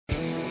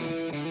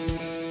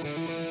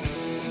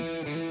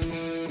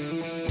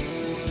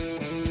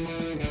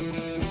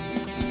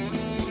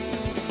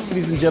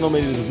Ladies and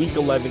gentlemen, it is Week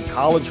 11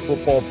 college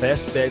football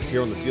best bets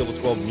here on the Field of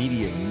 12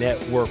 Media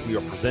Network. We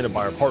are presented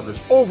by our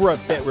partners over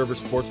at Bet River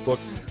Sportsbook.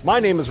 My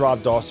name is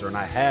Rob Dosser, and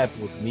I have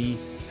with me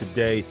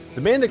today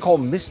the man they call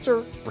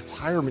Mr.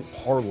 Retirement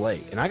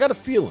Parlay. And I got a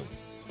feeling,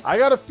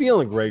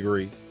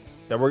 Gregory,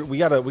 that we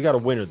got a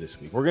winner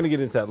this week. We're going to get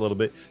into that a little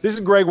bit. This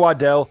is Greg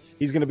Waddell.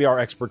 He's going to be our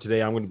expert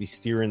today. I'm going to be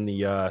steering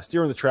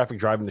the traffic,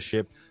 driving the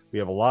ship. We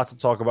have a lot to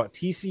talk about.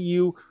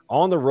 TCU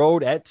on the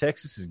road at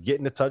Texas is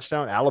getting a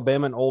touchdown.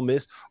 Alabama and Ole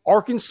Miss.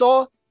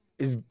 Arkansas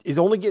is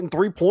only getting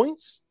 3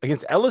 points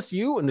against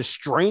LSU in the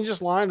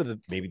strangest line of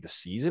maybe the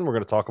season. We're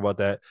going to talk about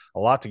that. A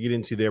lot to get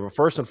into there. But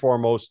first and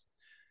foremost,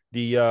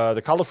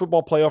 the college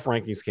football playoff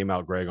rankings came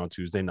out, Greg, on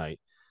Tuesday night.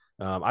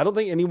 I don't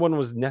think anyone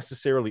was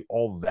necessarily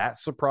all that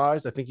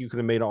surprised. I think you could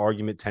have made an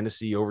argument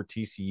Tennessee over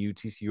TCU,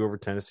 TCU over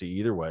Tennessee,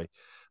 either way.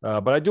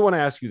 But I do want to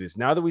ask you this.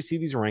 Now that we see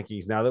these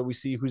rankings, now that we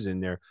see who's in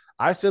there,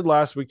 I said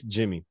last week to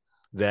Jimmy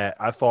that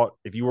I thought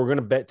if you were going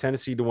to bet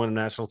Tennessee to win a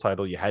national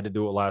title, you had to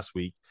do it last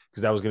week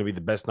because that was going to be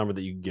the best number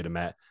that you could get them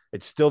at.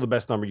 It's still the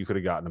best number you could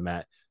have gotten them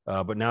at.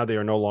 But now they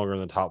are no longer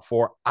in the top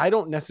four. I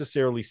don't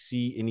necessarily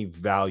see any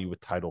value with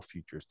title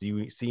futures. Do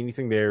you see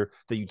anything there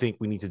that you think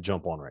we need to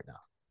jump on right now?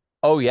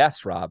 Oh,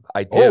 yes, Rob,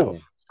 I do.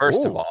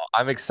 First of all,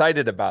 I'm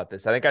excited about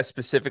this. I think I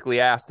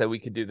specifically asked that we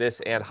could do this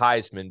and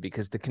Heisman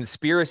because the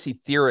conspiracy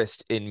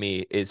theorist in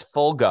me is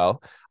full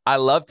go. I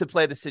love to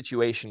play the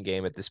situation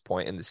game at this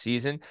point in the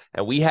season,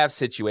 and we have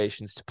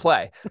situations to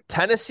play.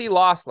 Tennessee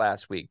lost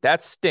last week.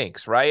 That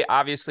stinks, right?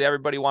 Obviously,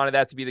 everybody wanted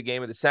that to be the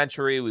game of the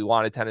century. We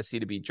wanted Tennessee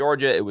to beat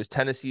Georgia. It was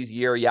Tennessee's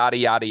year, yada,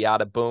 yada,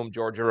 yada, boom.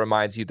 Georgia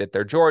reminds you that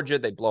they're Georgia.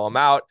 They blow them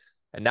out.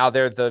 And now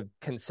they're the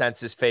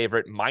consensus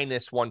favorite,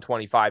 minus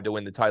 125 to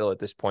win the title at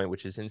this point,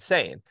 which is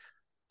insane.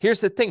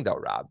 Here's the thing, though,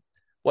 Rob.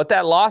 What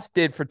that loss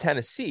did for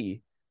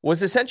Tennessee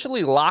was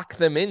essentially lock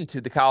them into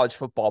the college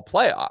football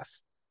playoff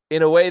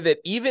in a way that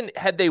even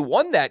had they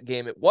won that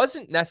game, it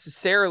wasn't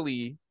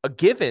necessarily a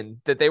given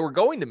that they were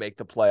going to make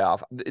the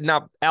playoff.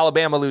 Now,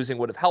 Alabama losing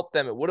would have helped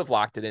them. It would have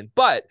locked it in.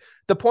 But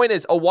the point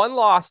is, a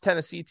one-loss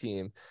Tennessee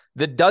team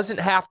that doesn't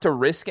have to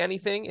risk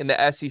anything in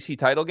the SEC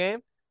title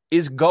game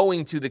is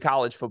going to the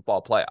college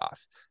football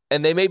playoff.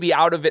 And they may be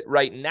out of it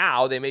right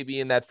now. They may be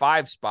in that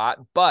 5 spot,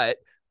 but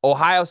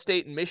Ohio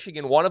State and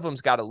Michigan, one of them's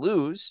got to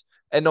lose.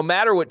 And no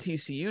matter what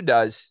TCU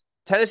does,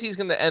 Tennessee's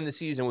going to end the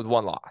season with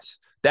 1 loss.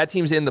 That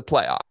team's in the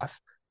playoff.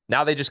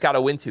 Now they just got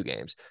to win 2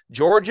 games.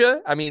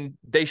 Georgia, I mean,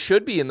 they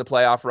should be in the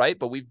playoff, right?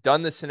 But we've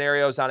done the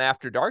scenarios on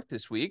After Dark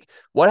this week.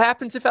 What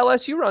happens if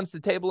LSU runs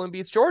the table and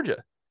beats Georgia?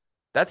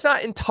 That's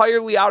not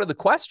entirely out of the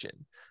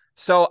question.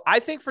 So I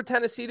think for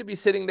Tennessee to be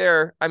sitting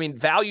there, I mean,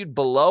 valued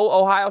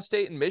below Ohio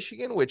State and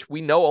Michigan, which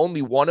we know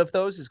only one of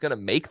those is going to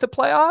make the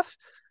playoff,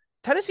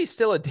 Tennessee's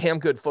still a damn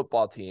good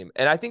football team.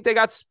 And I think they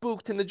got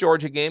spooked in the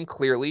Georgia game,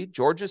 clearly.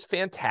 Georgia's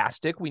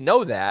fantastic. We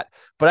know that.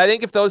 But I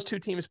think if those two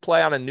teams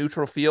play on a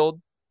neutral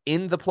field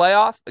in the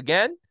playoff,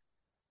 again,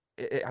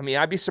 I mean,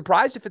 I'd be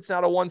surprised if it's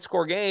not a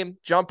 1-score game.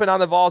 Jumping on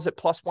the Vols at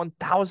plus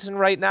 1,000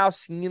 right now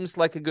seems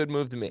like a good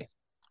move to me.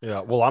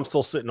 Yeah, well, I'm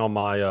still sitting on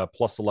my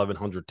plus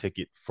 1,100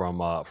 ticket from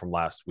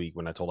last week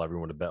when I told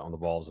everyone to bet on the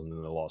Vols and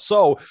then they lost.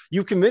 So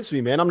you convinced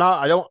me, man.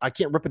 I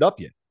can't rip it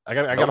up yet. I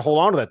got to hold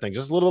on to that thing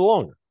just a little bit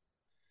longer.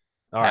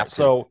 All right,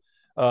 so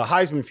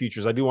Heisman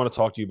futures, I do want to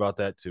talk to you about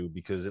that too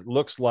because it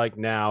looks like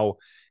now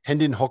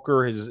Hendon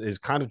Hooker is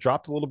kind of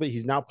dropped a little bit.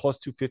 He's now plus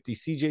 250.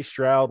 CJ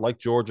Stroud, like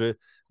Georgia,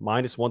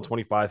 minus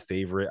 125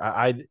 favorite.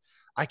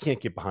 I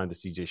can't get behind the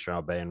CJ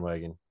Stroud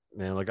bandwagon,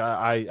 man. Like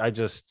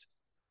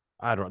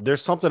I don't know.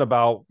 There's something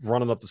about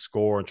running up the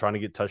score and trying to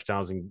get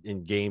touchdowns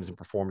in games and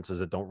performances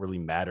that don't really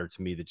matter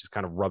to me that just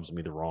kind of rubs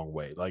me the wrong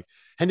way. Like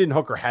Hendon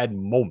Hooker had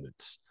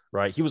moments,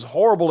 right? He was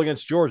horrible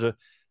against Georgia.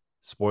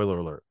 Spoiler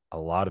alert. A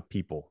lot of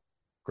people,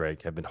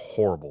 Greg, have been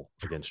horrible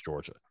against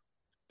Georgia.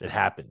 It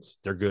happens.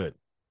 They're good.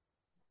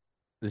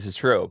 This is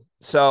true.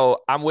 So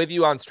I'm with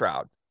you on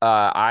Stroud.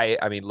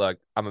 I mean, look,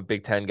 I'm a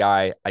Big Ten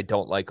guy. I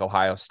don't like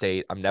Ohio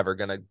State. I'm never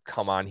going to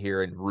come on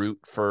here and root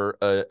for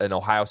an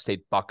Ohio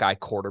State Buckeye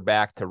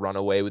quarterback to run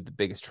away with the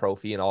biggest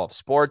trophy in all of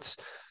sports.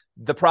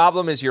 The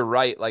problem is you're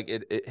right.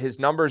 Like his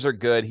numbers are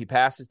good. He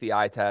passes the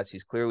eye test.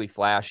 He's clearly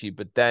flashy,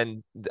 but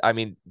then, I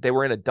mean, they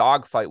were in a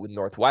dogfight with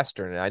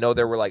Northwestern. And I know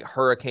there were like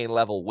hurricane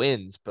level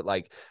wins, but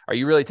like, are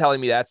you really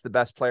telling me that's the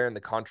best player in the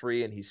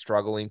country? And he's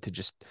struggling to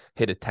just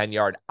hit a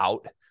 10-yard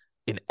out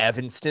in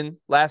Evanston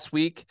last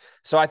week.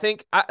 So I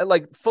think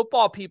like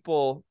football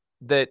people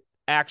that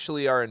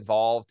actually are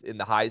involved in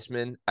the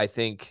Heisman, I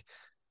think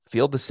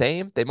feel the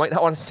same. They might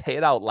not want to say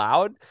it out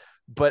loud,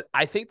 but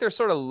I think they're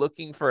sort of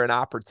looking for an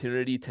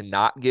opportunity to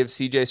not give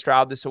CJ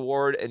Stroud this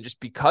award. And just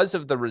because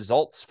of the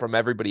results from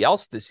everybody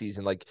else this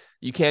season, like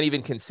you can't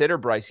even consider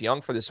Bryce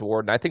Young for this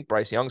award. And I think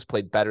Bryce Young's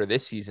played better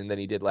this season than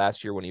he did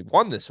last year when he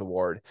won this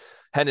award.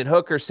 Hendon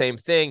Hooker, same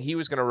thing. He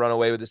was going to run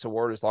away with this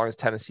award as long as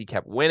Tennessee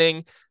kept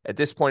winning. At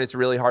this point, it's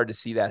really hard to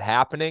see that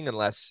happening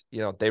unless, you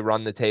know, they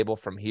run the table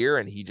from here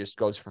and he just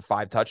goes for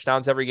 5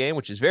 touchdowns every game,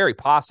 which is very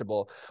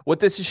possible.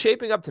 What this is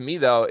shaping up to me,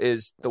 though,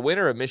 is the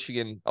winner of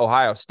Michigan,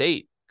 Ohio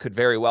State could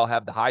very well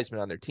have the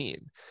Heisman on their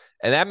team.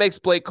 And that makes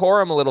Blake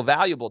Corum a little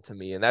valuable to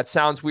me. And that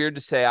sounds weird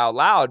to say out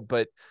loud,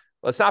 but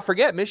let's not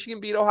forget Michigan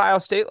beat Ohio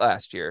State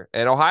last year.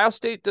 And Ohio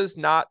State does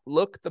not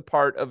look the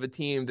part of a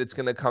team that's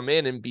going to come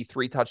in and be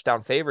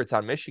 3-touchdown favorites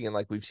on Michigan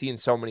like we've seen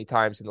so many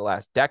times in the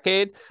last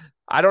decade.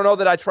 I don't know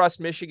that I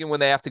trust Michigan when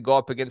they have to go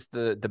up against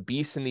the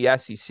beasts in the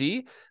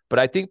SEC, but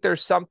I think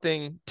there's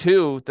something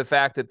to the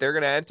fact that they're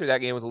going to enter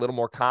that game with a little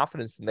more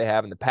confidence than they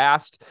have in the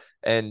past.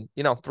 And,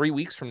 3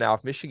 weeks from now,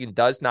 if Michigan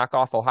does knock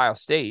off Ohio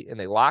State and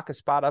they lock a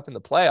spot up in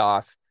the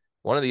playoff,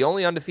 one of the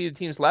only undefeated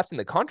teams left in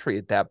the country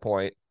at that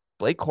point,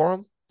 Blake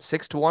Corum,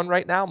 6-1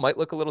 right now, might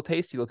look a little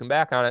tasty looking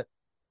back on it.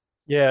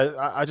 Yeah,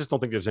 I just don't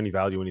think there's any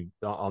value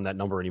on that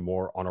number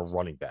anymore on a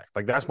running back.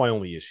 Like, that's my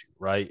only issue,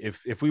 right?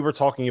 If we were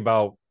talking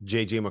about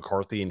JJ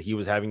McCarthy and he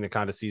was having the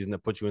kind of season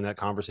that puts you in that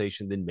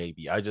conversation, then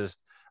maybe. I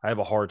have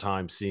a hard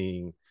time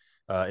seeing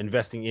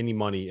investing any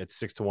money at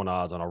 6-1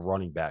 odds on a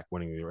running back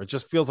winning the. It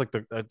just feels like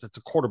it's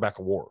a quarterback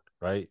award,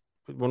 right?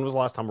 When was the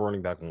last time a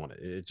running back won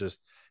it?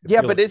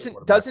 Yeah, but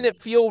doesn't it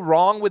feel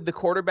wrong with the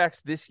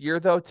quarterbacks this year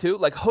though too?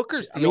 Like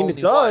Hooker's the only one.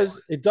 It does,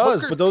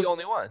 Hooker's but those the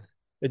only one.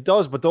 It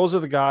does, but those are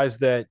the guys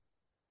that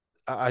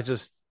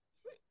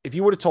if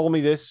you would have told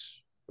me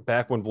this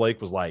back when Blake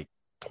was like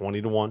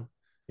 20-1,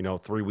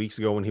 3 weeks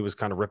ago when he was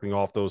kind of ripping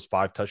off those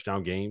 5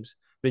 touchdown games,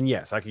 then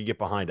yes, I could get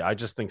behind it. I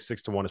just think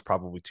 6-1 is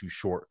probably too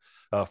short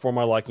for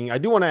my liking. I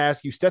do want to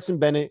ask you, Stetson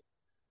Bennett,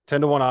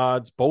 10-1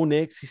 odds. Bo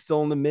Nix, he's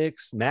still in the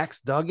mix.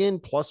 Max Duggan,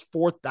 plus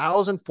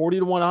 4,000,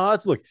 40-1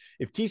 odds. Look,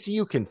 if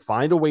TCU can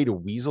find a way to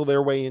weasel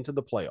their way into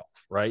the playoff,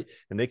 right,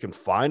 and they can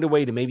find a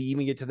way to maybe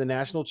even get to the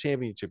national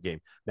championship game,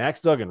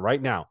 Max Duggan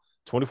right now,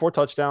 24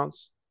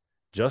 touchdowns,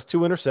 just 2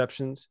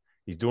 interceptions.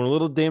 He's doing a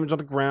little damage on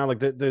the ground. Like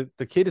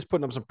the kid is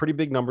putting up some pretty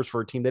big numbers for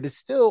a team that is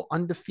still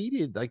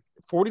undefeated, like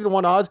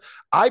 40-1 odds.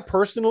 I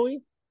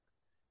personally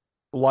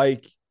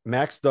like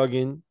Max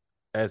Duggan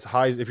as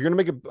high. If you're going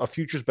to make a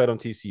futures bet on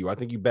TCU, I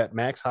think you bet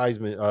Max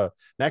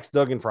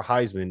Duggan for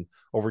Heisman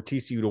over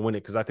TCU to win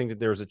it, because I think that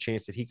there's a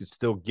chance that he could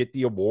still get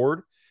the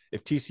award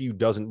if TCU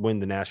doesn't win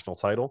the national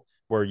title,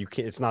 where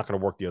it's not going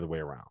to work the other way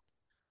around.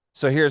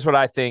 So here's what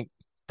I think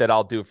that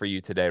I'll do for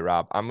you today,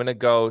 Rob. I'm going to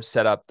go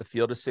set up the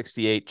Field of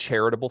 68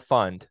 charitable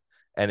fund.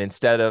 And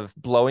instead of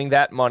blowing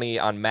that money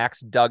on Max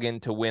Duggan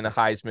to win a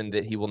Heisman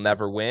that he will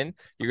never win,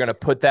 you're going to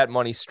put that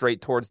money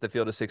straight towards the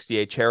Field of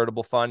 68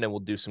 charitable fund, and we'll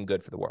do some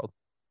good for the world.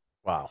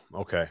 Wow.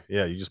 Okay.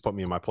 Yeah, you just put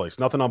me in my place.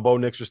 Nothing on Bo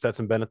Nix or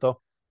Stetson Bennett,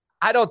 though?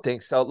 I don't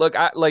think so. Look,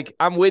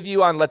 I'm with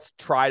you on let's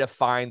try to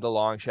find the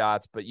long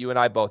shots, but you and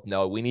I both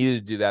know we needed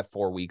to do that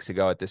 4 weeks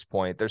ago at this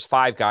point. There's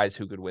 5 guys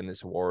who could win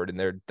this award, and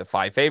they're the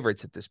 5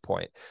 favorites at this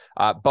point.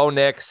 Bo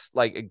Nix,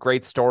 like, a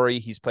great story.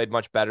 He's played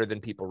much better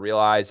than people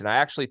realize. And I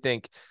actually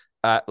think,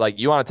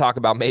 you want to talk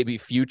about maybe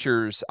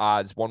futures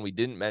odds. One we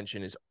didn't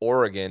mention is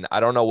Oregon. I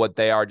don't know what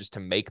they are just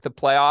to make the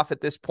playoff at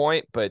this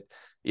point, but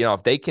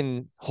if they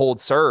can hold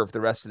serve the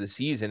rest of the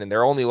season and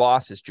their only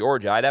loss is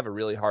Georgia, I'd have a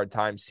really hard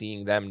time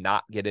seeing them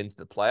not get into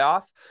the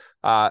playoff.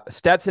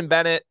 Stetson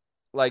Bennett,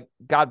 like,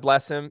 God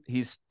bless him.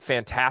 He's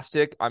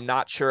fantastic. I'm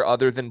not sure,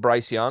 other than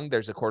Bryce Young,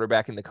 there's a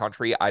quarterback in the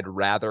country I'd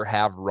rather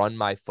have run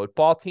my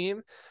football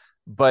team,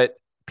 but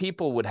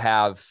people would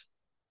have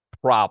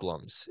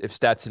problems if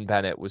Stetson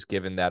Bennett was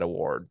given that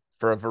award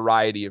for a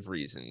variety of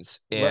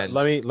reasons. And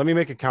let me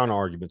make a counter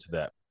argument to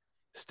that.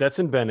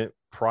 Stetson Bennett,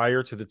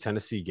 prior to the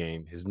Tennessee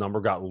game, his number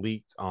got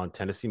leaked on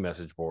Tennessee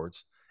message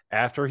boards.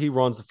 After he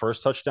runs the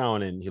first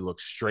touchdown in, he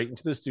looks straight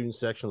into the student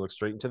section, looks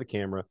straight into the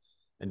camera,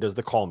 and does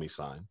the call me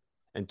sign.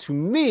 And to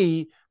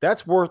me,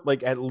 that's worth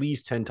like at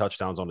least 10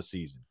 touchdowns on a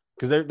season,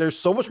 because there's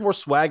so much more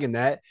swag in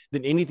that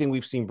than anything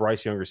we've seen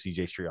Bryce Young or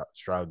CJ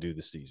Stroud do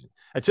this season.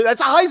 And so that's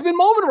a Heisman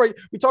moment, right?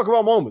 We talk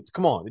about moments.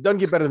 Come on. It doesn't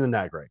get better than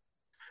that, Greg.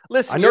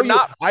 Listen,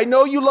 I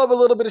know you love a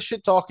little bit of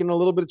shit talking and a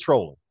little bit of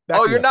trolling.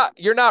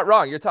 You're not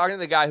wrong. You're talking to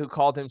the guy who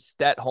called him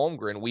Stet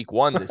Holmgren week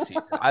 1 this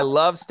season. I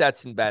love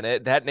Stetson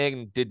Bennett. That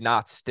name did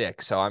not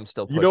stick, so I'm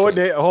still pushing. You know what?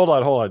 Hold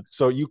on.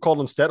 So you called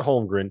him Stet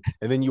Holmgren,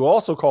 and then you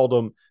also called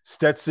him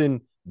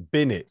Stetson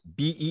Bennett,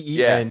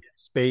 Been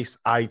space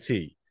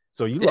IT.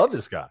 So you love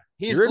this guy.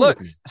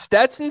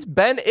 Stetson's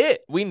been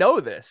it. We know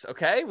this,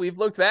 okay? We've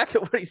looked back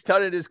at what he's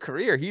done in his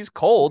career. He's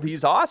cold.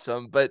 He's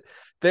awesome, but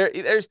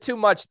there's too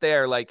much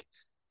there. Like,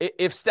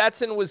 if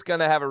Stetson was going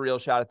to have a real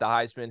shot at the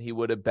Heisman, he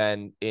would have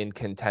been in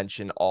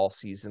contention all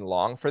season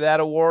long for that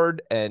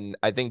award. And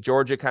I think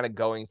Georgia kind of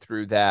going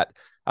through that,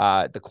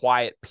 the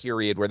quiet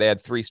period where they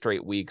had 3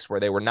 straight weeks where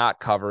they were not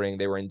covering,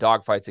 they were in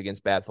dogfights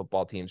against bad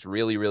football teams,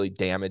 really, really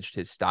damaged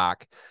his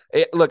stock.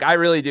 Look, I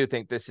really do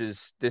think this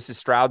is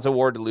Stroud's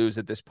award to lose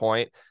at this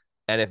point.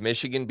 And if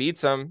Michigan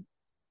beats him,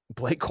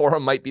 Blake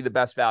Corum might be the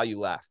best value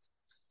left.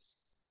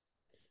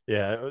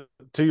 Yeah,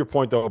 to your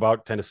point, though,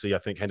 about Tennessee, I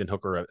think Hendon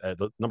Hooker,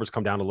 the numbers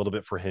come down a little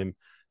bit for him.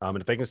 And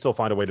if they can still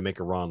find a way to make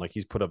a run, like,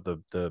 he's put up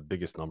the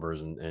biggest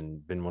numbers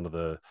and been one of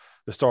the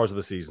stars of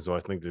the season. So I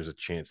think there's a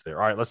chance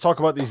there. All right, let's talk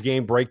about these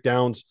game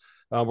breakdowns.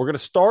 We're going to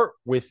start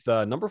with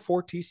number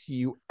 4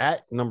 TCU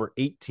at number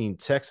 18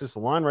 Texas. The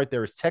line right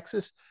there is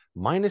Texas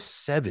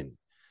 -7.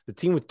 The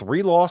team with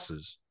 3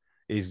 losses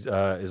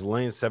is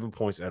laying 7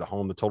 points at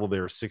home. The total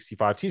there is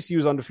 65. TCU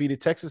is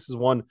undefeated. Texas has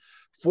won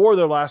 4 of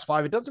their last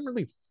 5. It doesn't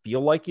really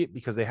feel like it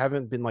because they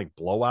haven't been like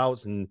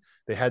blowouts, and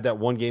they had that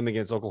one game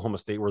against Oklahoma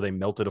State where they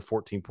melted a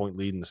 14-point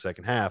lead in the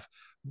second half.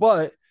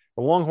 But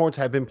the Longhorns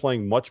have been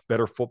playing much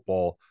better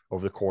football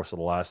over the course of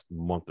the last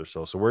month or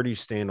so. So where do you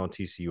stand on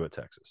TCU at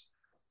Texas?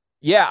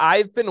 Yeah,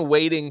 I've been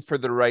waiting for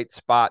the right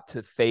spot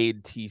to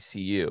fade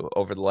TCU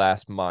over the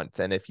last month.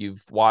 And if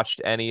you've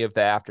watched any of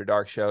the After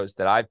Dark shows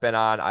that I've been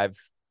on, I've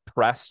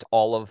pressed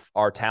all of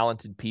our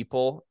talented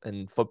people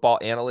and football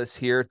analysts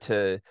here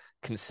to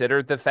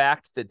consider the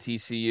fact that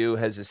TCU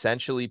has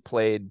essentially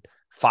played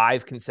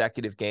 5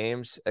 consecutive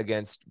games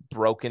against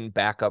broken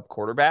backup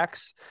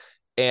quarterbacks.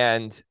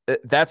 And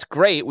that's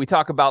great. We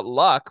talk about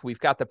luck. We've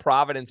got the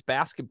Providence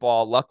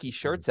basketball lucky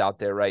shirts out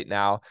there right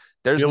now.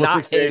 There's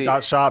not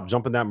a shop,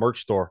 jump in that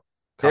merch store.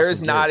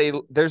 There's not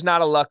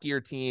a luckier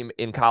team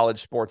in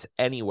college sports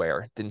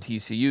anywhere than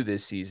TCU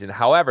this season.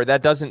 However,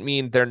 that doesn't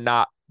mean they're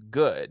not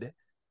good.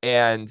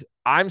 And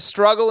I'm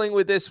struggling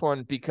with this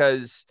one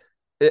because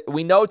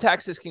we know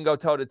Texas can go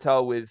toe to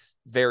toe with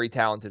very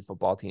talented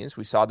football teams.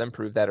 We saw them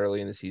prove that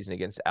early in the season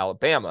against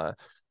Alabama.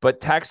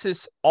 But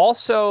Texas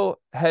also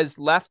has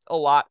left a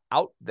lot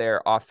out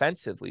there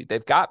offensively.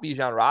 They've got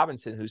Bijan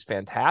Robinson, who's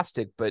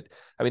fantastic. But,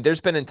 I mean,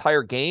 there's been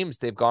entire games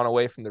they've gone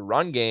away from the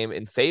run game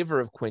in favor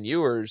of Quinn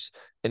Ewers.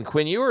 And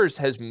Quinn Ewers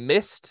has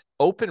missed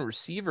open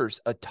receivers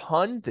a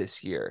ton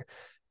this year.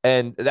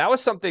 And that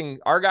was something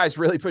our guys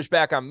really pushed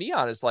back on me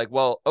on. It's like,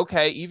 well,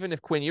 okay, even if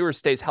Quinn Ewers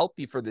stays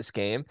healthy for this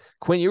game,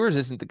 Quinn Ewers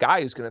isn't the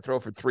guy who's going to throw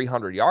for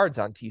 300 yards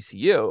on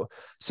TCU.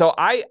 So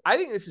I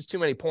think this is too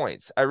many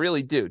points. I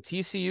really do.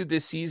 TCU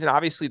this season,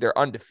 obviously they're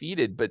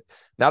undefeated, but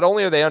not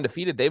only are they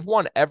undefeated, they've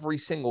won every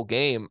single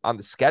game on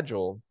the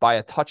schedule by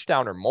a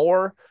touchdown or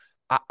more.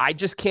 I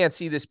just can't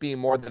see this being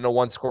more than a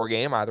 1-score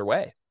game either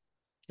way.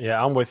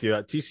 Yeah, I'm with you.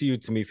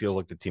 TCU to me feels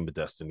like the team of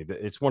destiny.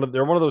 They're one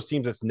of those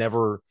teams that's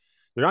never.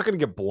 They're not going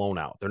to get blown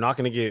out. They're not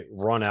going to get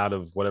run out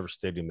of whatever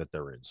stadium that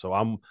they're in. So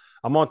I'm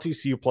on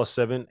TCU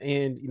 +7.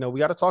 And, we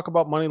got to talk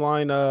about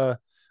moneyline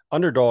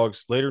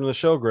underdogs later in the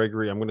show,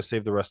 Gregory. I'm going to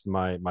save the rest of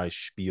my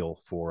spiel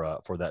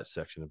for that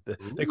section.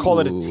 They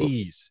call it a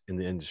tease in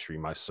the industry,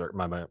 my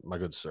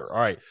good sir. All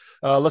right,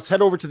 let's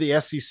head over to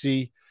the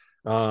SEC.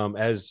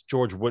 As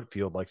George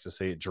Whitfield likes to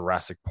say at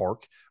Jurassic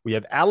Park, we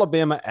have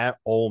Alabama at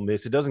Ole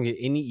Miss. It doesn't get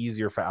any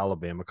easier for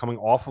Alabama coming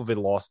off of a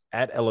loss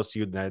at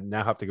LSU. They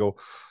now have to go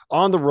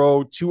on the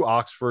road to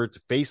Oxford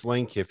to face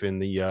Lane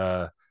Kiffin.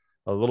 A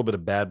little bit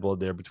of bad blood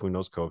there between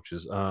those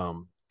coaches.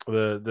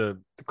 The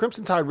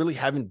Crimson Tide really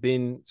haven't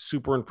been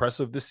super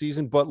impressive this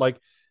season, but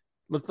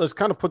let's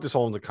kind of put this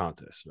all into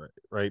context,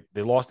 right?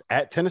 They lost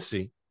at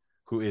Tennessee,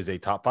 who is a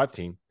top 5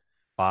 team,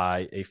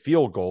 by a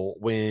field goal,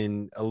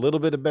 when a little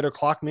bit of better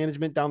clock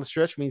management down the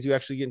stretch means you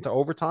actually get into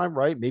overtime,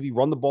 right? Maybe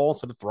run the ball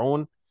instead of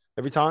throwing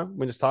every time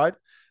when it's tied.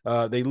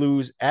 They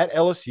lose at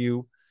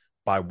LSU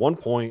by 1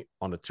 point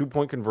on a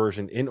 2-point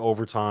conversion in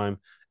overtime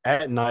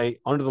at night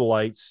under the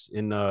lights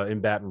in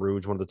Baton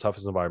Rouge, one of the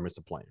toughest environments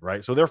to play,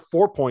 right? So they're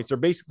 4 points. They're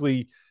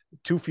basically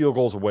 2 field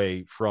goals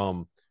away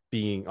from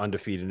being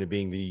undefeated and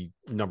being the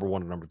number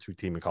 1 and number 2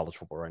 team in college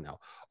football right now.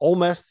 Ole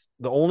Miss,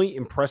 the only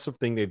impressive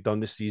thing they've done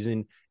this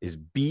season is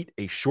beat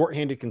a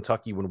shorthanded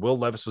Kentucky when Will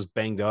Levis was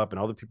banged up and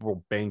other people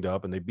were banged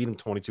up, and they beat him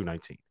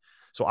 22-19.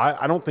 So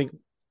I don't think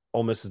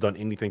Ole Miss has done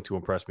anything to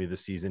impress me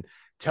this season.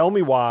 Tell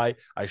me why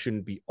I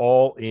shouldn't be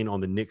all in on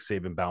the Nick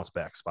Saban bounce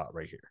back spot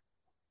right here.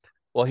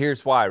 Well,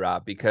 here's why,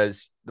 Rob,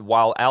 because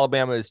while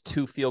Alabama is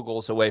 2 field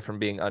goals away from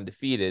being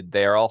undefeated,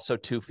 they are also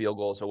 2 field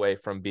goals away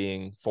from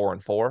being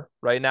 4-4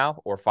 right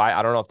now, or 5.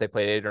 I don't know if they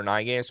played 8 or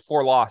 9 games.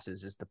 4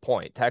 losses is the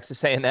point.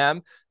 Texas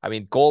A&M,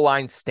 goal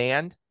line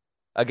stand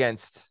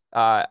against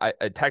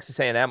a Texas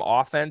A&M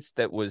offense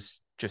that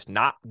was just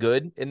not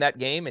good in that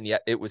game, and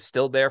yet it was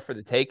still there for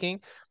the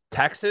taking.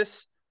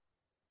 Texas,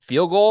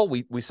 field goal.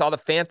 We saw the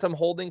phantom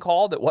holding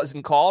call that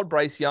wasn't called.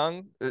 Bryce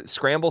Young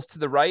scrambles to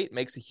the right,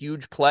 makes a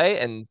huge play,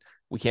 and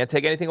we can't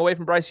take anything away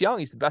from Bryce Young.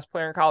 He's the best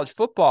player in college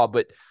football.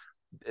 But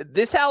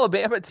this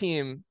Alabama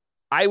team,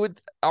 I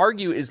would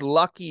argue, is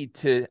lucky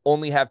to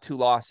only have 2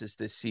 losses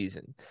this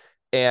season.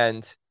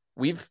 And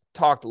we've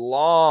talked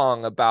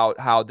long about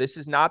how this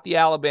is not the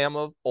Alabama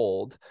of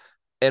old.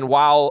 And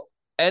while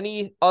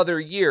any other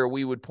year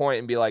we would point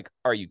and be like,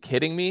 are you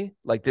kidding me?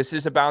 Like, this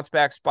is a bounce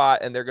back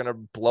spot and they're going to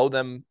blow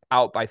them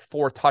out by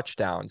 4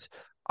 touchdowns.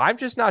 I'm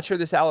just not sure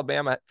this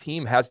Alabama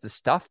team has the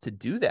stuff to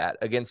do that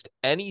against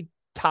any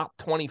top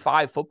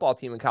 25 football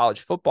team in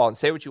college football. And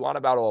say what you want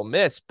about Ole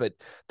Miss, but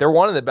they're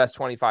one of the best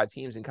 25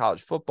 teams in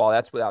college football.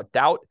 That's without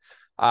doubt.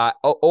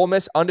 Ole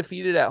Miss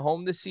undefeated at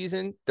home this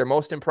season. Their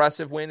most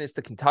impressive win is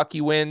the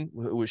Kentucky win,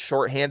 who was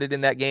shorthanded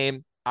in that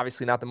game.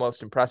 Obviously not the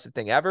most impressive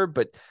thing ever,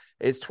 but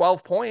it's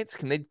 12 points.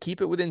 Can they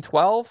keep it within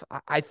 12?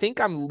 I think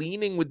I'm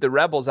leaning with the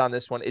Rebels on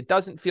this one. It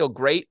doesn't feel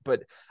great,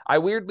 but I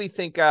weirdly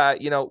think,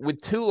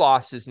 with 2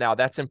 losses now,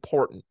 that's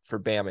important for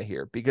Bama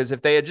here, because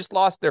if they had just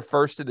lost their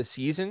first of the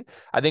season,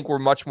 I think we're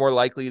much more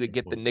likely to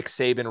get the Nick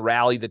Saban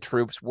rally the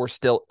troops, we're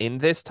still in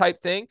this type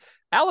thing.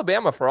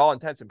 Alabama, for all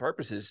intents and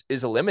purposes,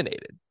 is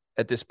eliminated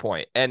at this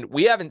point. And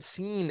we haven't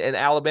seen an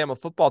Alabama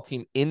football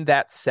team in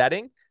that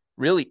setting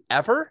really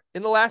ever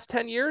in the last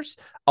 10 years.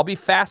 I'll be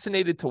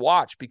fascinated to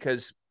watch,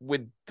 because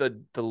with the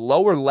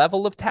lower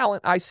level of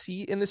talent I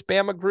see in this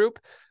Bama group,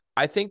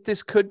 I think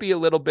this could be a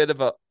little bit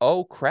of a,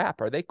 oh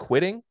crap, are they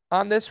quitting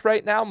on this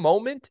right now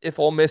moment if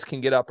Ole Miss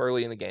can get up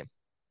early in the game.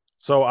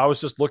 So I was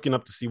just looking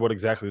up to see what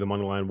exactly the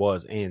money line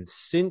was. And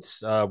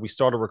since we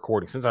started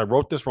recording, since I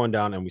wrote this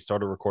rundown and we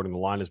started recording, the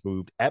line has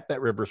moved at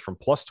Bet Rivers from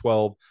plus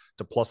 12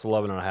 to plus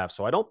 11.5.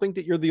 So I don't think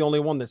that you're the only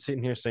one that's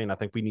sitting here saying, I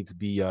think we need to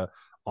be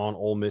on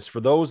Ole Miss.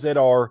 For those that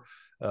are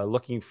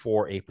looking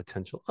for a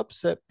potential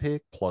upset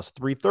pick, plus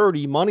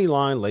 330 money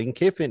line, Lane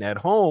Kiffin at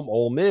home,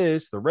 Ole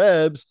Miss, the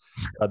Rebs.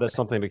 That's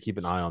something to keep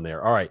an eye on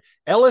there. All right.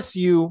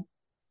 LSU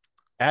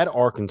at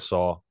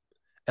Arkansas.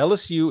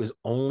 LSU is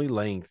only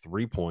laying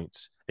 3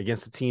 points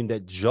against a team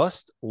that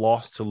just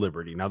lost to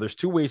Liberty. Now, there's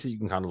 2 ways that you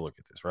can kind of look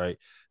at this, right?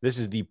 This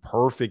is the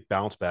perfect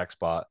bounce back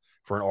spot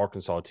for an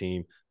Arkansas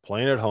team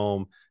playing at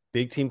home.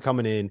 Big team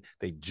coming in.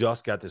 They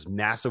just got this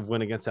massive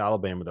win against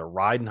Alabama. They're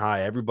riding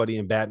high. Everybody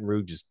in Baton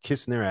Rouge just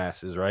kissing their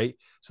asses, right?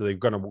 So they're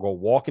going to go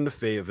walk into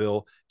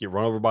Fayetteville, get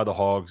run over by the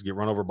Hogs, get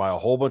run over by a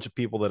whole bunch of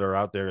people that are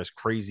out there as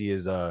crazy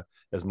as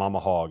Mama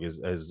Hog,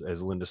 as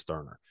Linda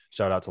Sterner.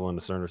 Shout out to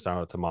Linda Sterner. Shout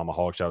out to Mama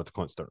Hog. Shout out to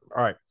Clint Sterner.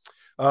 All right.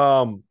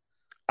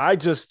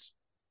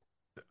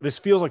 This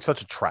feels like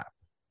such a trap,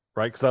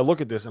 right? Because I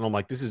look at this and I'm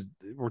like,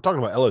 we're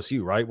talking about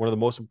LSU, right? One of the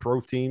most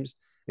improved teams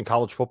in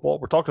college football.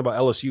 We're talking about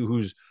LSU,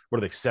 who's, what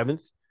are they,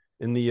 7th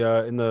in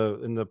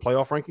the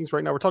playoff rankings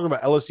right now? We're talking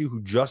about LSU,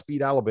 who just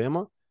beat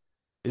Alabama.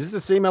 Is this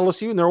the same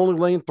LSU and they're only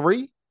laying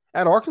 3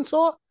 at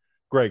Arkansas?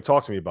 Greg,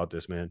 talk to me about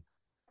this, man.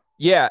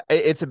 Yeah,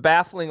 it's a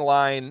baffling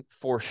line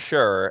for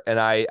sure. And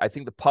I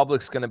think the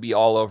public's going to be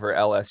all over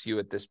LSU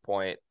at this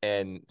point.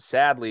 And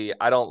sadly,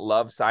 I don't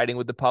love siding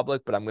with the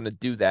public, but I'm going to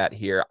do that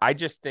here. I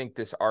just think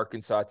this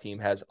Arkansas team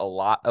has a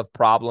lot of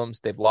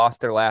problems. They've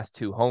lost their last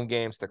 2 home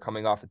games. They're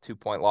coming off a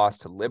 2-point loss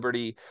to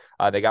Liberty.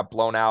 They got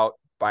blown out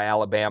by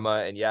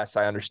Alabama. And yes,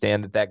 I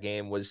understand that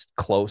game was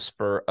close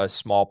for a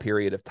small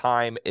period of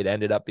time. It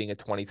ended up being a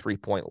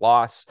 23-point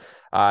loss.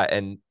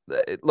 And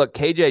look,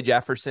 KJ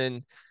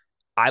Jefferson,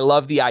 I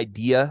love the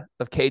idea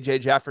of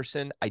KJ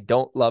Jefferson. I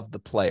don't love the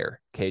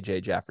player,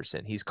 KJ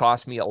Jefferson. He's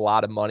cost me a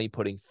lot of money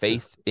putting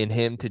faith in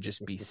him to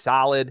just be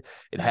solid.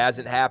 It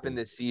hasn't happened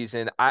this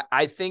season.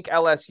 I think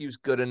LSU's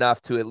good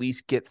enough to at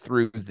least get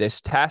through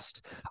this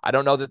test. I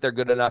don't know that they're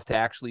good enough to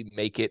actually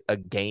make it a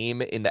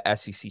game in the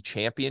SEC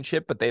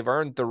championship, but they've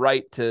earned the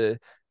right to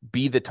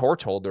be the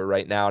torch holder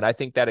right now. And I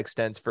think that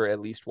extends for at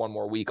least one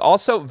more week.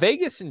 Also,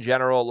 Vegas in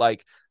general,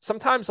 like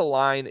sometimes a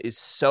line is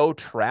so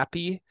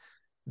trappy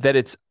that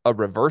it's a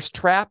reverse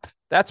trap.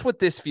 That's what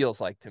this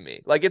feels like to me.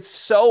 Like, it's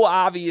so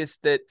obvious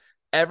that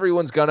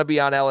everyone's going to be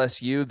on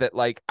LSU that,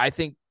 like, I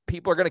think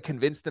people are going to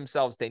convince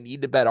themselves they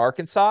need to bet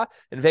Arkansas,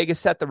 and Vegas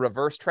set the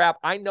reverse trap.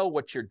 I know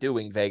what you're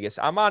doing, Vegas.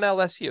 I'm on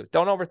LSU.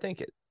 Don't overthink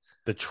it.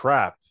 The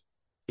trap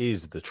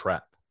is the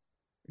trap.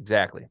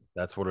 Exactly.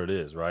 That's what it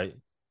is, right?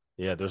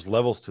 Yeah, there's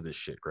levels to this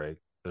shit, Greg.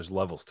 There's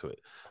levels to it.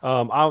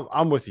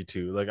 I'm with you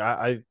too.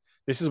 Like,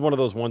 this is one of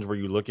those ones where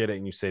you look at it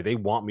and you say, they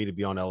want me to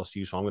be on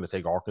LSU, so I'm going to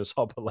take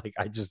Arkansas. But like,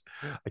 I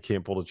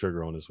can't pull the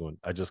trigger on this one.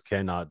 I just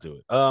cannot do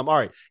it. All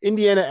right.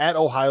 Indiana at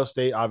Ohio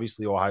State.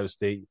 Obviously, Ohio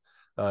State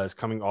is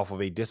coming off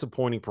of a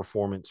disappointing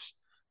performance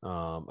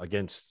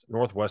against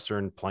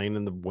Northwestern, playing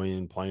in the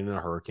wind, playing in a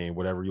hurricane,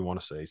 whatever you want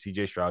to say.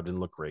 CJ Stroud didn't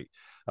look great.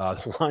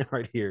 The line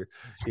right here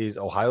is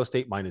Ohio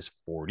State minus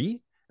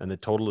 40, and the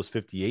total is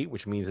 58,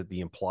 which means that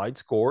the implied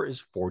score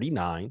is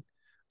 49-9.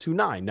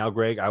 Now,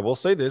 Greg, I will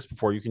say this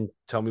before you can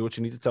tell me what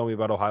you need to tell me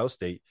about Ohio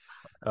State.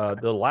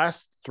 The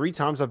last 3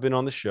 times I've been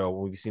on the show,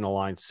 when we've seen a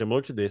line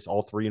similar to this,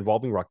 all 3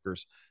 involving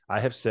Rutgers, I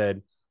have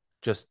said,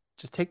 just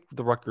take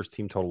the Rutgers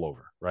team total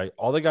over, right?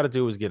 All they got to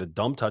do is get a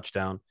dumb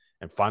touchdown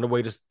and find a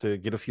way to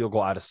get a field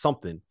goal out of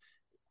something.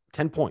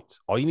 10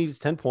 points. All you need is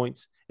 10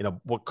 points in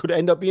what could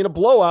end up being a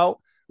blowout,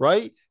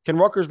 right? Can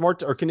Rutgers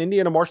march, or can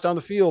Indiana march down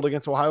the field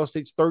against Ohio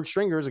State's third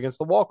stringers, against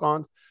the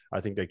walk-ons?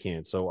 I think they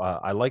can. So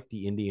I like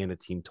the Indiana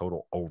team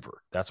total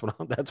over. That's what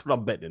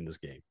I'm betting in this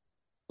game.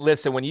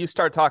 Listen, when you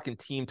start talking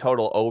team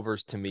total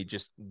overs to me,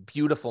 just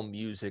beautiful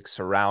music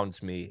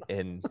surrounds me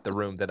in the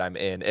room that I'm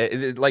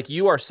in. Like,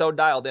 you are so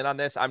dialed in on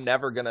this, I'm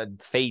never going to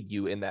fade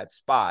you in that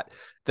spot.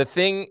 The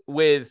thing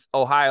with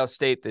Ohio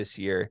State this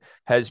year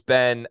has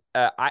been,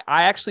 I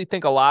actually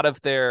think a lot of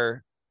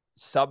their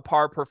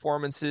subpar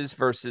performances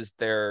versus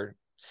their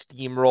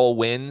steamroll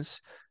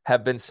wins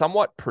have been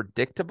somewhat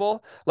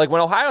predictable. Like, when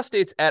Ohio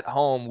State's at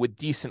home with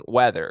decent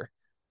weather,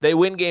 they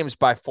win games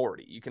by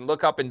 40. You can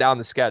look up and down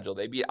the schedule.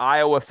 They beat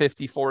Iowa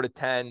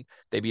 54-10.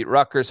 They beat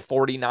Rutgers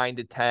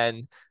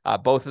 49-10.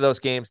 Both of those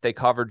games they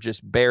covered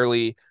just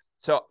barely.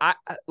 So I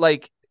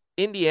like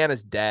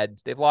Indiana's dead.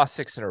 They've lost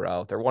 6 in a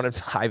row. They're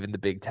 1-5 in the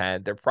Big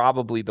Ten. They're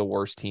probably the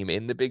worst team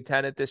in the Big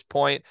Ten at this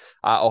point.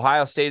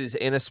 Ohio State is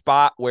in a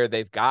spot where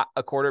they've got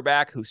a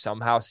quarterback who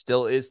somehow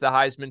still is the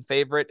Heisman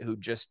favorite, who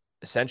just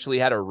essentially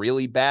had a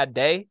really bad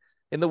day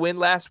in the win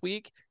last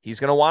week. He's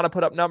going to want to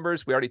put up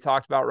numbers. We already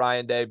talked about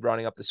Ryan Day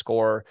running up the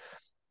score.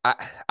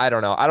 I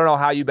don't know. I don't know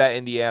how you bet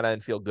Indiana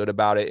and feel good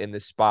about it in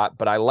this spot,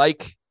 but I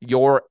like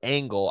your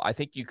angle. I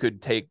think you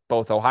could take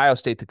both Ohio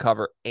State to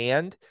cover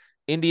and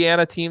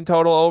Indiana team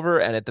total over,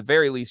 and at the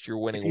very least, you're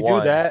winning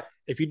one.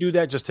 If you do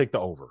that, just take the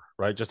over,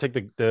 right? Just take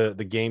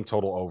the game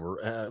total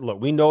over.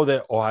 Look, we know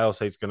that Ohio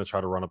State's going to try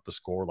to run up the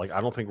score. Like,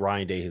 I don't think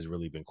Ryan Day has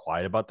really been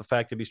quiet about the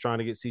fact that he's trying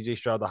to get CJ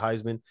Stroud the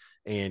Heisman.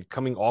 And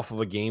coming off of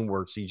a game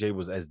where CJ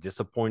was as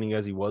disappointing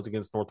as he was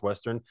against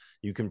Northwestern,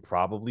 you can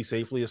probably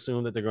safely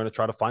assume that they're going to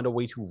try to find a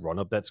way to run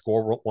up that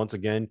score once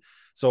again.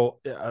 So,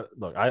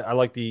 look, I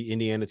like the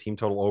Indiana team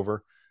total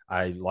over.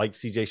 I like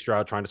CJ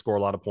Stroud trying to score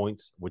a lot of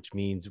points, which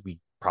means we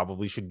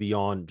probably should be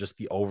on just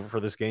the over for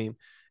this game.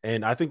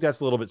 And I think that's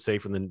a little bit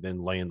safer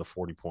than laying the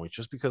 40 points,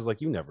 just because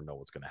like you never know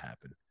what's going to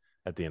happen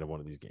at the end of one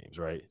of these games,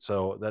 right?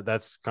 So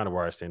that's kind of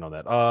where I stand on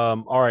that.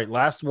 All right,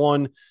 last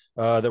one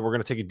that we're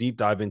going to take a deep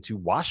dive into: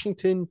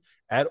 Washington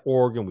at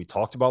Oregon. We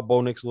talked about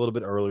Bo Nix a little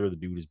bit earlier. The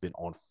dude has been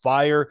on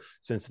fire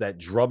since that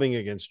drubbing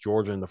against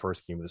Georgia in the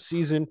first game of the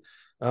season.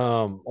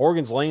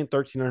 Oregon's laying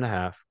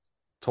 13.5.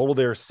 Total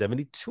there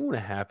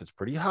 72.5. It's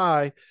pretty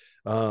high.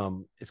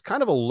 It's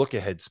kind of a look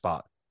ahead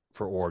spot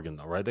for Oregon,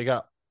 though, right? They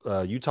got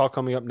Utah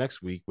coming up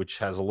next week, which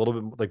has a little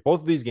bit like both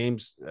of these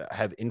games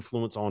have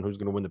influence on who's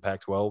going to win the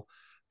Pac-12.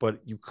 But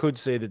you could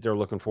say that they're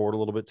looking forward a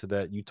little bit to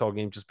that Utah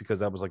game just because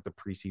that was like the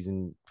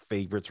preseason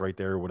favorites right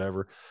there or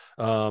whatever.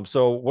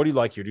 So what do you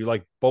like here? Do you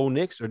like Bo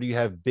Nix or do you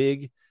have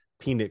big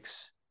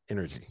Penix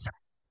energy?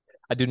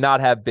 I do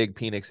not have big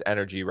Penix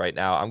energy right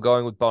now. I'm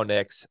going with Bo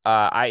Nix.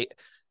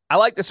 I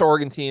like this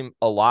Oregon team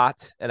a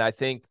lot, and I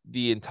think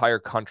the entire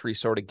country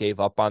sort of gave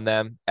up on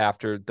them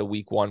after the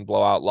week 1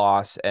 blowout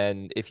loss.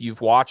 And if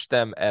you've watched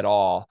them at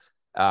all,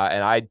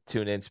 and I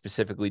tune in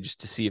specifically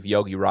just to see if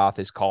Yogi Roth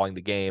is calling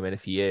the game, and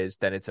if he is,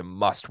 then it's a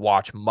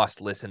must-watch,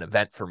 must-listen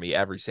event for me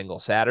every single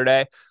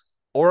Saturday.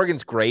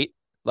 Oregon's great.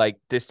 Like,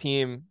 this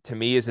team, to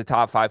me, is a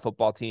top 5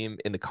 football team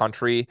in the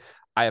country.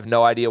 I have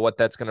no idea what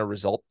that's going to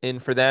result in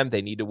for them.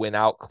 They need to win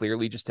out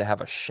clearly just to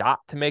have a shot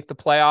to make the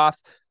playoff.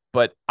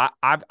 But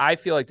I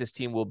feel like this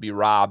team will be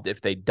robbed if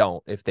they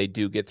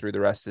do get through the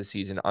rest of the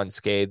season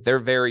unscathed. They're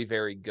very,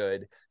 very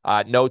good.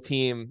 No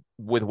team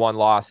with 1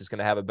 loss is going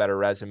to have a better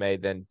resume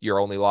than your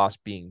only loss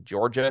being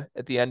Georgia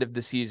at the end of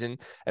the season.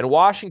 And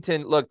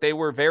Washington, look, they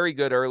were very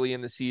good early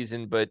in the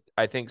season, but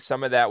I think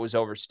some of that was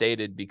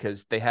overstated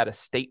because they had a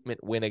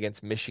statement win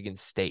against Michigan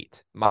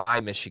State,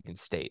 my Michigan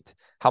State.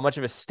 How much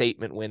of a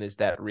statement win is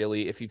that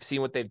really? If you've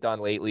seen what they've done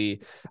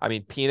lately, I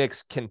mean,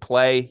 Penix can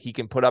play, he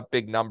can put up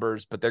big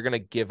numbers, but they're going to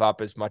give up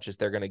as much as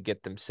they're going to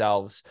get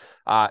themselves.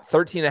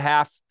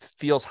 13.5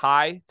 feels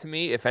high to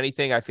me. If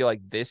anything, I feel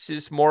like this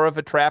is more of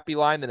a trappy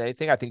line than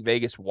anything. I think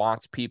Vegas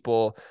wants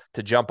people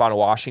to jump on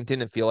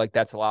Washington and feel like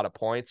that's a lot of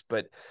points,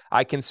 but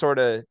I can sort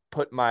of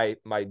put my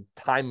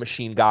time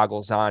machine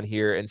goggles on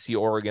here and see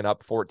Oregon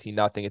up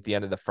 14-0 at the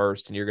end of the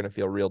first, and you're going to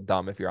feel real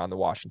dumb if you're on the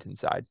Washington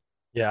side.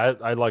 Yeah,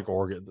 I like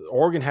Oregon.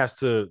 Oregon has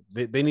to,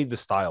 they need the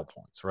style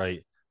points,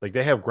 right? Like,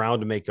 they have ground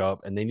to make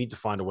up and they need to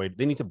find a way.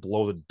 They need to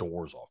blow the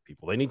doors off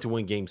people. They need to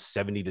win games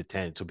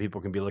 70-10 so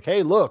people can be like,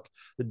 hey, look,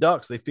 the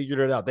Ducks, they figured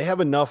it out. They have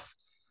enough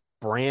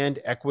brand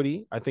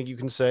equity, I think you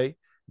can say,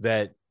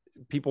 that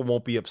people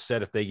won't be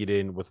upset if they get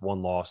in with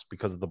 1 loss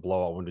because of the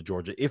blowout win to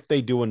Georgia, if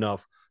they do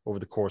enough over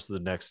the course of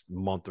the next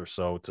month or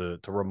so to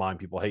remind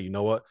people, hey, you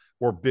know what?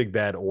 We're big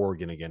bad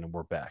Oregon again and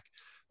we're back.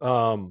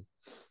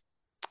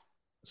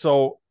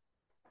 So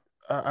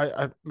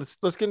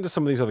let's get into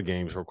some of these other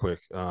games real quick.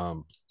 A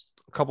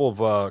couple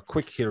of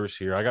quick hitters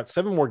here. I got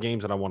 7 more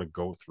games that I want to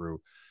go through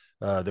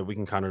that we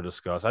can kind of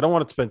discuss. I don't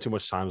want to spend too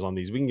much time on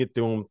these. We can get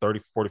through them 30,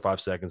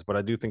 45 seconds, but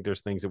I do think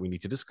there's things that we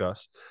need to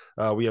discuss.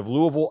 We have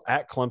Louisville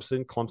at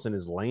Clemson. Clemson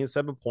is laying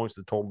 7 points.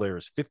 The total there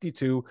is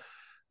 52.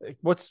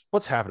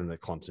 What's happening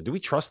at Clemson? Do we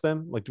trust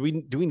them? Like, do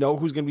we know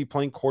who's going to be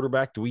playing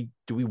quarterback? Do we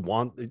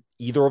want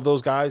either of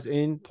those guys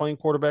in playing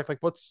quarterback? Like,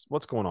 what's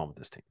going on with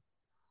this team?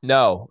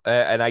 No,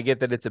 and I get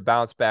that it's a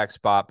bounce back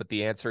spot, but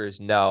the answer is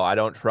no. I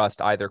don't trust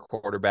either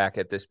quarterback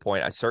at this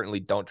point. I certainly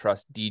don't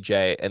trust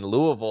DJ. And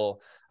Louisville,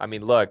 I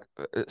mean, look,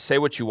 say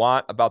what you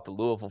want about the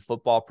Louisville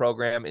football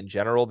program in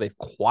general. They've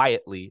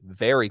quietly,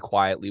 very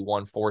quietly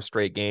won 4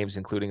 straight games,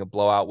 including a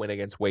blowout win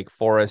against Wake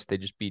Forest. They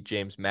just beat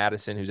James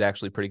Madison, who's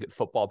actually a pretty good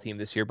football team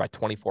this year, by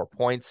 24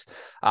 points.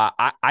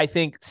 I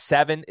think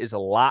 7 is a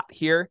lot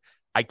here.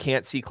 I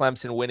can't see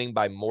Clemson winning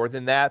by more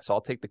than that, so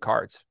I'll take the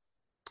Cards.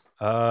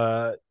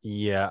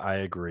 Yeah, I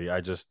agree.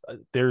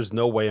 There's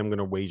no way I'm going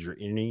to wager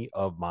any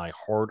of my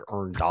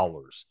hard-earned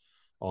dollars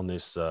on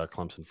this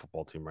Clemson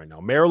football team right now.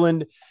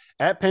 Maryland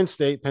at Penn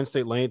State. Penn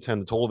State laying 10.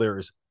 The total there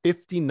is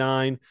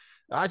 59.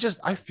 I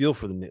feel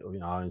for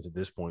the audience at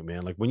this point,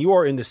 man. Like when you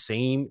are in the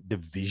same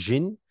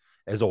division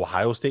as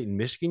Ohio State and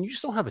Michigan, you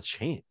just don't have a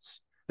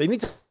chance. They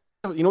need to,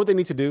 you know what they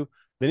need to do?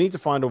 They need to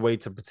find a way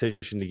to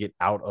petition to get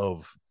out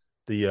of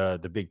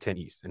the Big Ten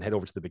East and head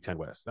over to the Big Ten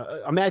West.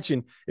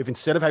 Imagine if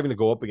instead of having to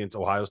go up against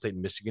Ohio State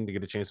and Michigan to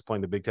get a chance to play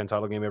in the Big Ten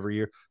title game every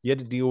year, you had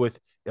to deal with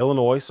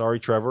Illinois, sorry,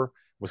 Trevor,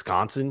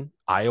 Wisconsin,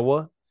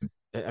 Iowa.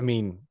 I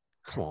mean,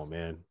 come on,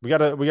 man. We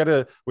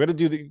gotta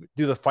do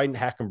the fighting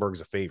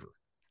Hackenbergs a favor.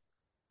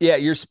 Yeah,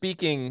 you're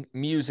speaking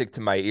music to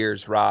my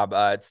ears, Rob.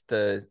 It's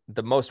the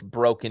most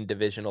broken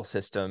divisional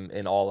system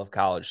in all of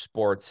college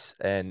sports,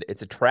 and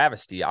it's a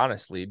travesty,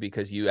 honestly,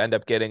 because you end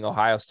up getting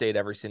Ohio State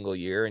every single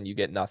year, and you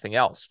get nothing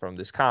else from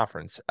this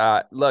conference.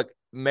 Look,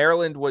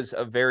 Maryland was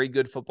a very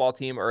good football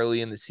team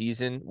early in the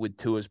season with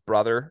Tua's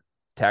brother,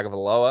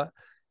 Tagovailoa,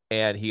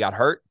 and he got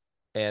hurt.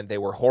 And they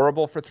were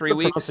horrible for 3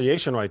 weeks.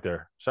 Pronunciation right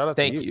there. Shout out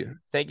to you. Thank you.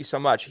 Thank you so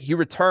much. He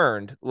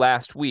returned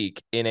last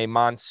week in a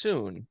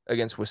monsoon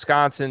against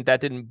Wisconsin.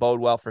 That didn't bode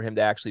well for him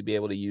to actually be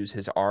able to use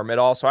his arm at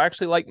all. So I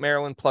actually like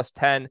Maryland plus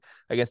 10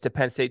 against a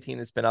Penn State team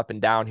that's been up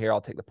and down here. I'll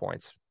take the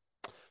points.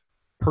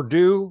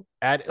 Purdue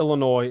at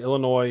Illinois.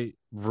 Illinois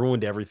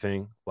ruined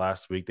everything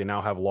last week. They now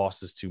have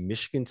losses to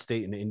Michigan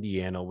State and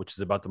Indiana, which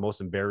is about the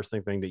most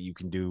embarrassing thing that you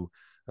can do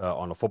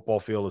on a football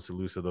field is to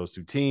lose to those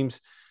two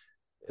teams.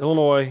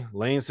 Illinois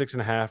laying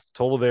 6.5,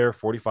 total there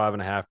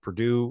 45.5.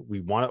 Purdue,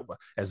 we want to,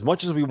 as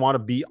much as we want to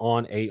be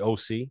on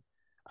AOC,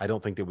 I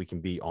don't think that we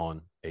can be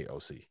on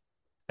AOC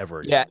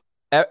ever again.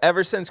 Yeah,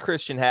 ever since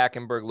Christian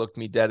Hackenberg looked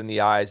me dead in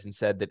the eyes and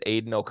said that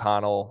Aiden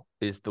O'Connell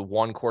is the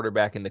one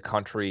quarterback in the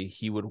country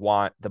he would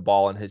want the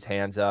ball in his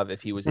hands of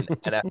if he was an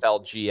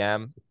NFL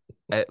GM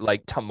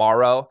like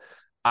tomorrow.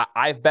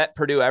 I've bet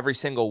Purdue every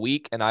single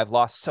week, and I've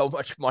lost so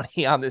much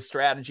money on this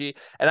strategy.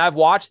 And I've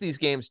watched these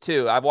games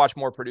too. I've watched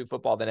more Purdue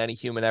football than any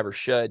human ever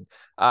should.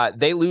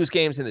 They lose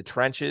games in the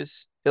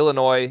trenches.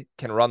 Illinois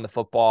can run the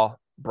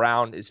football.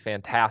 Brown is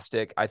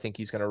fantastic. I think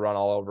he's going to run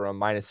all over them.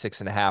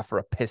 -6.5 for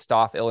a pissed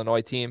off Illinois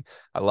team.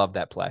 I love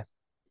that play.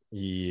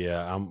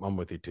 Yeah, I'm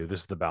with you too. This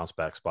is the bounce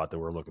back spot that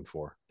we're looking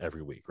for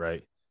every week,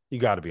 right? You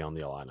got to be on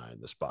the Illini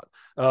in this spot.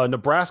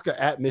 Nebraska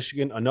at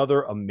Michigan,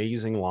 another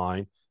amazing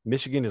line.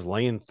 Michigan is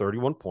laying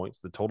 31 points.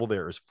 The total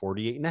there is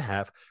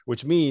 48.5,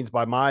 which means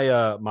by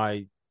my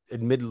my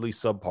admittedly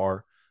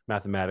subpar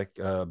mathematic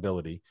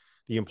ability,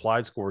 the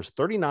implied score is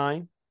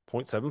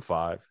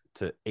 39.75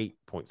 to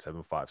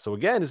 8.75. So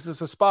again, is this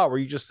a spot where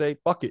you just say,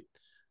 fuck it,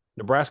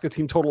 Nebraska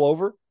team total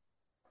over?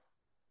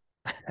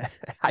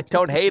 I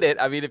don't hate it.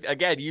 I mean,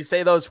 again, you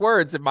say those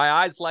words and my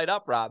eyes light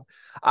up, Rob.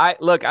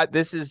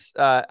 This is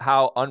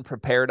how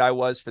unprepared I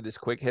was for this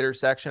quick hitter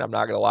section. I'm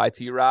not going to lie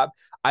to you, Rob.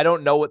 I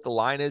don't know what the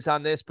line is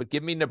on this, but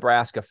give me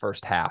Nebraska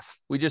first half.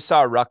 We just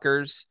saw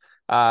Rutgers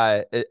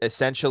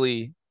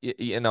essentially,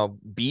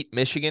 beat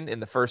Michigan in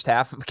the first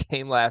half of the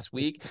game last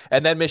week.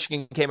 And then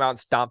Michigan came out and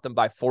stomped them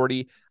by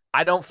 40.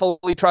 I don't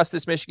fully trust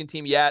this Michigan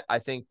team yet. I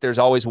think there's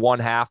always one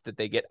half that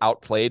they get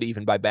outplayed,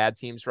 even by bad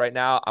teams right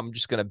now. I'm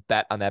just going to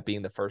bet on that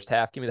being the first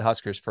half. Give me the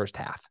Huskers first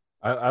half.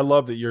 I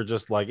love that you're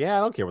just like, yeah, I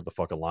don't care what the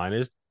fucking line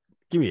is.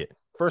 Give me it.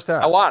 First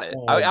half. I want it.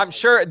 I'm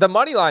sure the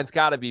money line's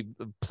got to be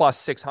plus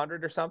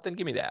 600 or something.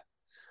 Give me that.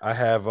 I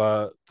have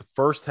the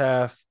first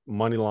half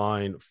money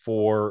line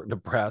for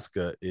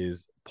Nebraska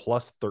is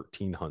plus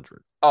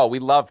 1,300. Oh, we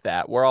love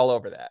that. We're all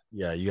over that.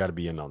 Yeah, you got to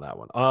be in on that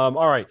one.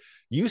 All right.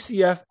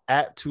 UCF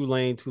at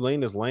Tulane.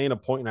 Tulane is laying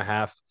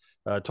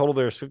 1.5. Total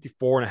there is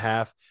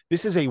 54.5.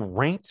 This is a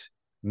ranked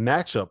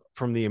matchup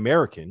from the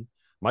American.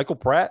 Michael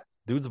Pratt,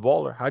 dude's a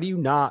baller. How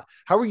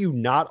are you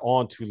not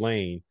on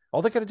Tulane?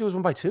 All they got to do is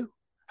win by 2.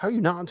 How are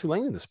you not on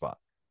Tulane in this spot?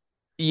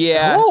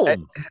 Yeah,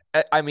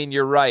 I mean,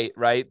 you're right?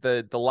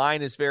 The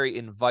line is very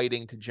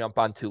inviting to jump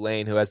on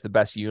Tulane, who has the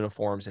best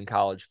uniforms in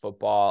college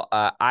football.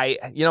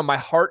 My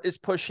heart is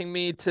pushing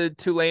me to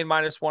Tulane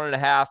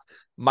 -1.5.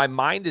 My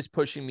mind is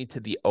pushing me to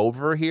the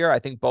over here. I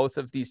think both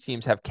of these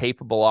teams have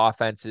capable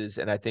offenses,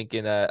 and I think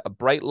in a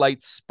bright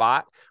light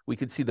spot, we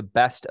could see the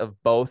best of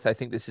both. I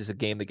think this is a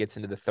game that gets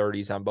into the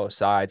 30s on both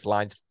sides.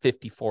 Line's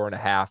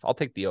 54.5. I'll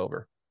take the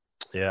over.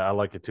 Yeah, I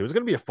like it too. It's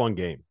going to be a fun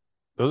game.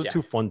 Those are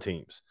two fun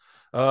teams.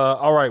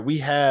 All right, we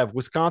have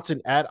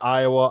Wisconsin at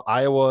Iowa.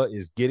 Iowa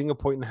is getting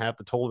 1.5.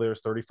 The total there is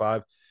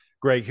 35.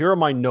 Greg, here are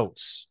my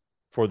notes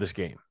for this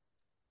game.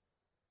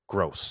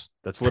 Gross.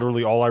 That's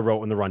literally all I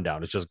wrote in the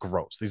rundown. It's just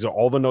gross. These are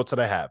all the notes that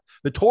I have.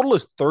 The total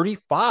is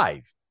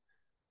 35.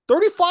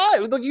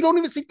 35. Like, you don't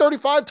even see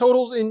 35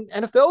 totals in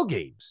NFL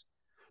games.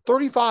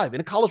 35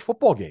 in a college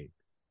football game.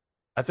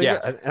 I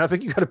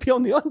think you got to be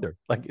on the under.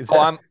 Like,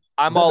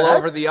 I'm all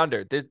over the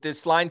under.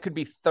 This line could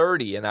be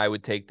 30, and I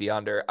would take the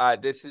under.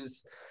 This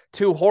is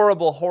two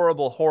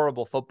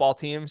horrible football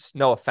teams.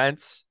 No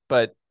offense,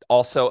 but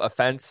Also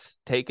offense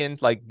taken,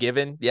 like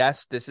given.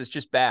 Yes, this is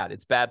just bad.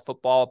 It's bad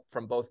football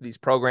from both of these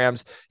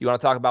programs. You want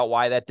to talk about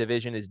why that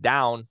division is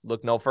down?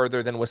 Look no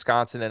further than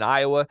Wisconsin and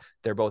Iowa.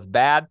 They're both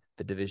bad.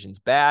 The division's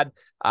bad.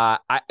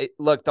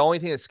 Look, the only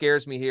thing that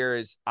scares me here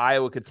is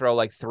Iowa could throw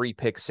like 3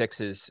 pick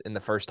sixes in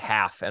the first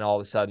half, and all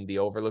of a sudden the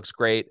over looks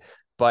great.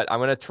 But I'm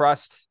going to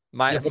trust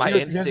my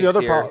instincts here's the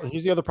other here.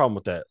 Here's the other problem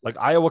with that. Like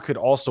Iowa could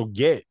also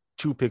get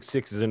 2 pick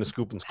sixes in a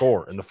scoop and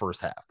score in the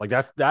first half. Like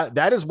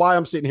that is why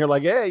I'm sitting here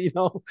like, hey,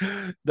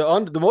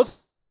 the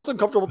most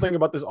uncomfortable thing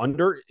about this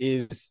under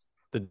is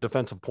the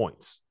defensive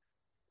points.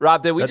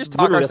 Rob, did we just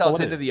talk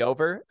ourselves into the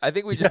over? I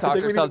think we just talked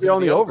ourselves into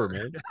the over,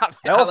 man.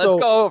 Let's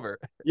go over.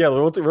 Yeah,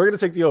 we're going to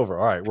take the over.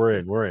 All right, we're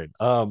in.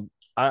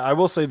 I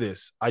will say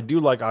this. I do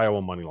like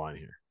Iowa money line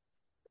here.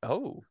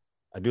 Oh.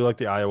 I do like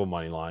the Iowa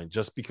money line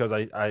just because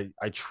I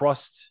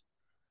trust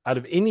out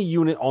of any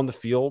unit on the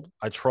field,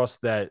 I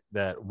trust that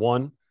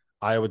one,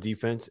 Iowa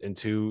defense, and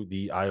 2,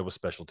 the Iowa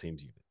special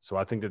teams unit. So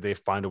I think that they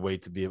find a way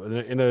to be able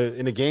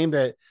in a game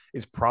that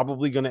is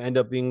probably going to end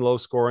up being low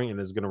scoring and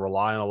is going to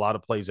rely on a lot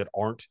of plays that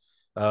aren't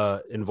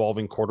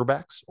involving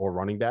quarterbacks or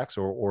running backs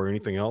or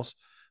anything else.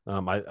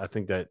 I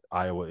think that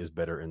Iowa is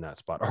better in that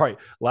spot. All right,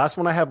 last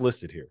one I have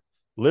listed here.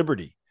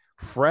 Liberty,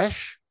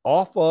 fresh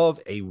off of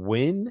a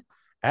win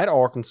at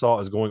Arkansas,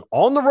 is going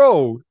on the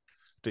road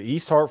to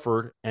East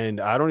Hartford, and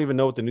I don't even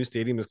know what the new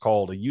stadium is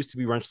called. It used to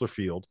be Rentschler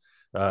Field.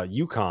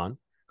 UConn,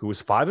 who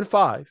was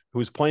 5-5, who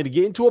was playing to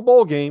get into a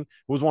bowl game,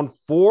 who has won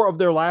 4 of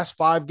their last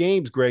 5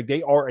 games, Greg.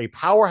 They are a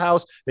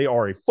powerhouse. They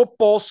are a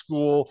football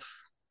school.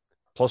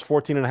 Plus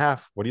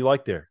 14.5. What do you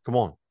like there? Come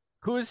on.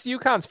 Who is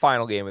UConn's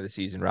final game of the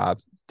season, Rob?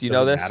 Do you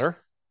know this? Matter?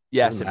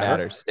 Yes, it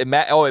matters. It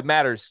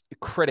matters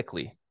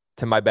critically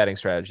to my betting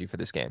strategy for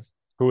this game.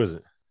 Who is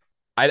it?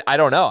 I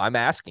don't know. I'm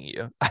asking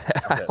you.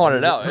 I want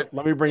to know.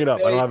 Let me bring it up.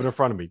 I don't have it in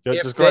front of me.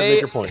 Just go ahead and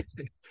make your point.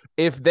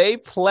 If they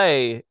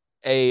play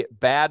a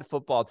bad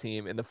football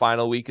team in the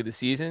final week of the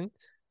season,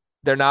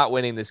 they're not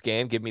winning this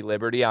game. Give me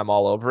Liberty. I'm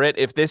all over it.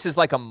 If this is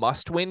like a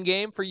must-win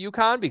game for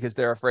UConn because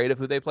they're afraid of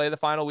who they play the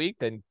final week,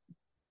 then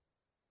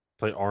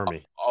play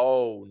Army.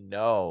 Oh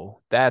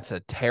no, that's a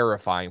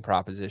terrifying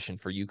proposition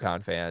for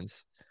UConn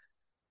fans.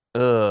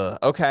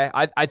 Okay.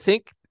 I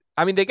think,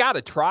 they got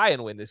to try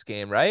and win this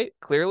game, right?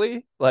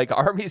 Clearly, like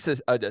Army's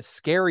a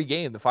scary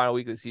game the final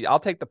week of the season. I'll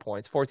take the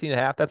points.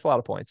 14.5. That's a lot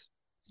of points.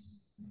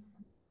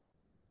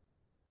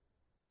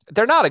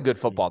 They're not a good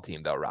football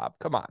team, though, Rob.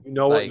 Come on. You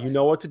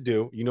know what to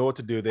do. You know what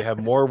to do. They have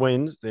more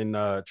wins than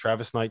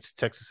Travis Knight's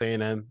Texas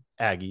A&M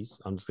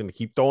Aggies. I'm just going to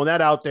keep throwing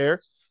that out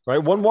there. Right,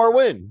 one more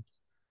win.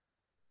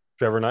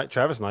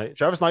 Travis Knight,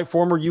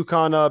 former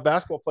UConn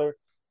basketball player.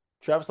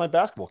 Travis Knight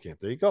basketball camp.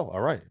 There you go.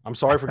 All right. I'm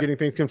sorry for getting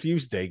things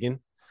confused, Dagan.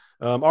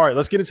 All right,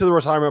 let's get into the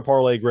retirement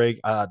parlay, Greg.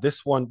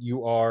 This one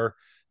you are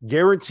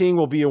guaranteeing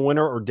will be a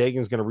winner, or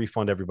Dagan's going to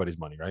refund everybody's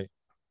money, right?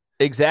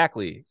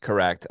 Exactly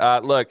correct.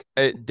 Look,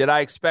 did I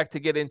expect to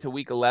get into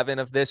week 11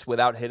 of this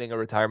without hitting a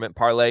retirement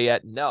parlay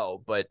yet?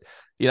 No, but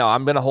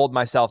I'm going to hold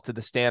myself to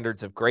the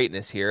standards of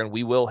greatness here, and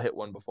we will hit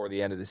one before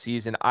the end of the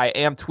season. I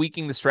am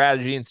tweaking the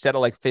strategy. Instead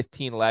of like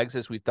 15 legs,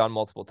 as we've done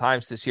multiple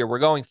times this year, we're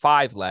going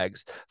 5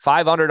 legs,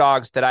 5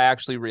 underdogs that I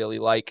actually really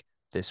like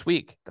this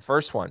week. The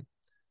first one,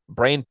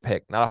 brain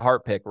pick, not a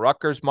heart pick.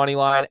 Rutgers money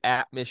line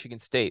at Michigan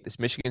State. This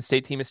Michigan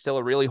State team is still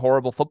a really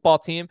horrible football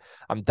team.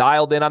 I'm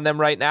dialed in on them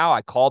right now.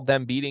 I called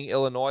them beating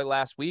Illinois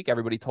last week.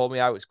 Everybody told me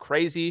I was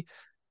crazy.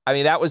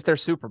 That was their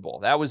Super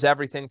Bowl. That was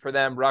everything for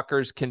them.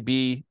 Rutgers can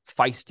be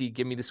feisty.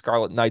 Give me the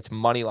Scarlet Knights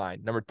money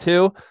line. Number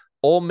 2,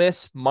 Ole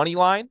Miss money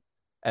line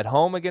at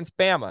home against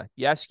Bama.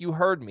 Yes, you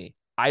heard me.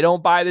 I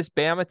don't buy this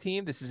Bama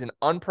team. This is an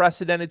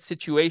unprecedented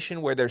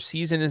situation where their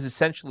season is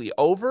essentially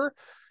over.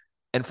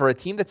 And for a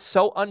team that's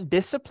so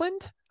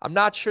undisciplined, I'm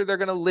not sure they're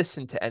going to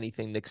listen to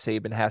anything Nick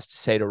Saban has to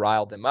say to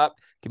rile them up.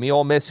 Give me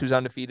Ole Miss, who's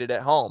undefeated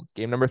at home.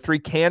 Game number 3,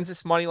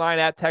 Kansas money line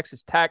at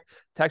Texas Tech.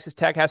 Texas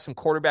Tech has some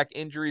quarterback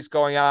injuries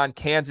going on.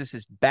 Kansas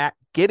is back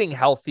getting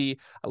healthy.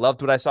 I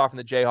loved what I saw from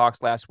the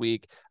Jayhawks last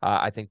week.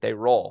 I think they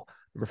roll.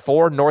 Number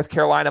 4, North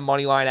Carolina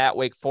money line at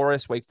Wake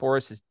Forest. Wake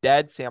Forest is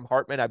dead. Sam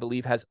Hartman, I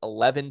believe, has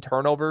 11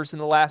 turnovers in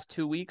the last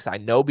 2 weeks. I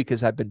know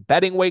because I've been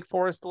betting Wake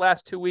Forest the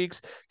last 2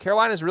 weeks.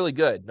 Carolina's really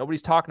good.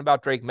 Nobody's talking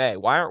about Drake May.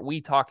 Why aren't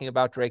we talking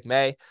about Drake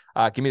May?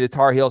 Give me the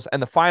Tar Heels.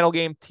 And the final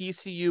game,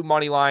 TCU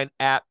money line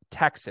at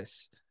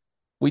Texas.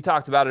 We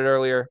talked about it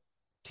earlier.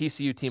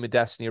 TCU team of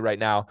destiny right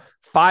now.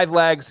 5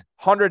 legs,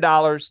 $100,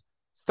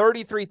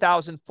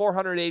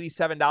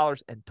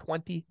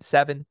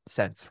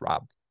 $33,487.27,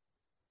 Rob.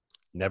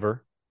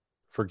 Never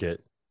forget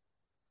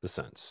the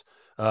cents.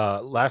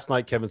 Last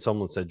night, Kevin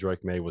Sumlin said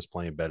Drake May was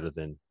playing better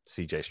than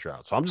CJ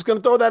Stroud. So I'm just going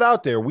to throw that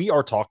out there. We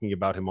are talking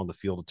about him on the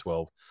field of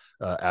 12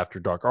 after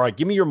dark. All right,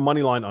 give me your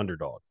money line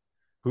underdog.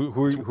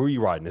 Who are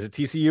you riding? Is it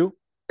TCU?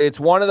 It's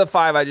one of the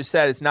 5 I just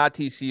said. It's not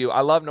TCU.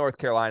 I love North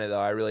Carolina, though.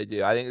 I really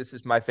do. I think this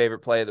is my favorite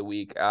play of the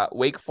week.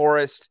 Wake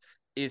Forest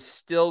is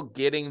still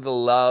getting the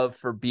love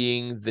for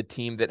being the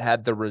team that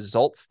had the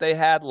results they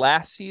had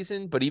last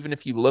season. But even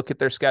if you look at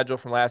their schedule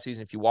from last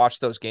season, if you watch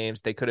those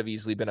games, they could have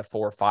easily been a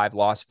 4 or 5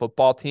 loss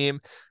football team.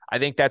 I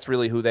think that's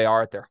really who they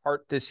are at their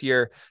heart this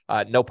year.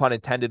 No pun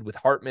intended with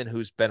Hartman,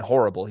 who's been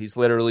horrible. He's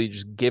literally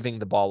just giving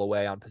the ball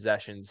away on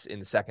possessions in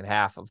the second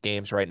half of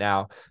games right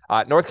now.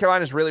 North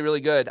Carolina is really,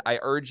 really good. I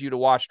urge you to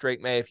watch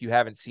Drake May if you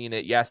haven't seen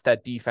it. Yes,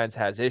 that defense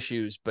has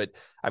issues, but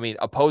I mean,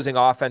 opposing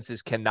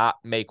offenses cannot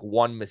make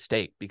one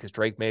mistake because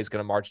Drake May is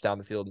going to march down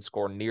the field and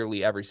score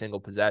nearly every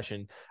single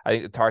possession. I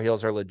think the Tar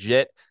Heels are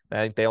legit. And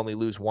I think they only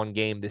lose one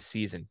game this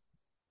season.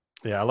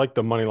 Yeah, I like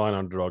the money line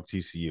underdog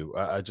TCU.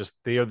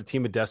 They are the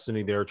team of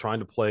destiny. They're trying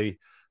to play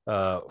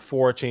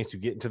for a chance to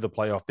get into the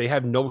playoff. They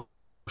have no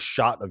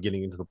shot of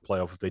getting into the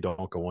playoff if they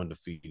don't go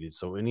undefeated.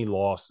 So any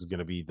loss is going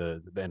to be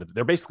the end of it.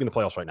 They're basically in the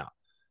playoffs right now,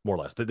 more or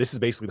less. This is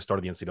basically the start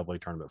of the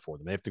NCAA tournament for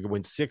them. They have to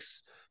win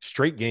 6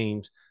 straight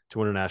games to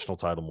win a national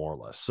title, more or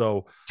less.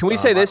 So can we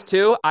say this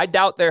too? I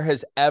doubt there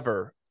has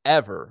ever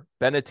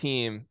been a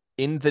team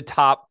in the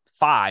top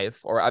 5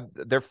 or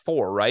they're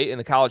 4, right, in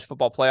the college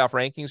football playoff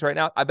rankings right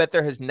now. I bet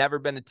there has never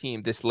been a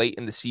team this late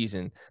in the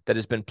season that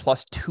has been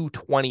plus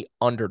 220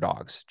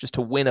 underdogs just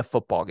to win a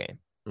football game.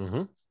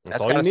 Mm-hmm.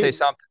 That's got to say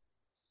something.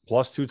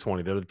 Plus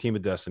 220. They're the team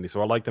of destiny.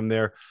 So I like them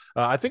there.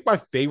 I think my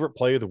favorite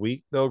play of the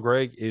week, though,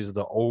 Greg, is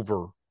the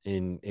over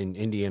in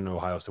Indiana and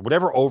Ohio State.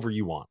 Whatever over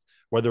you want,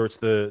 whether it's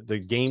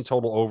the game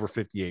total over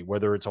 58,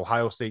 whether it's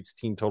Ohio State's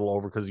team total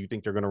over because you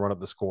think they're going to run up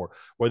the score,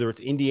 whether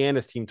it's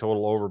Indiana's team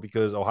total over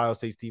because Ohio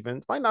State's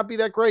defense might not be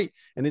that great.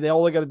 And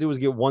all they got to do is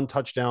get 1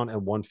 touchdown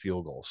and 1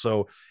 field goal.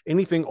 So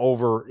anything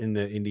over in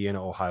the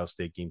Indiana-Ohio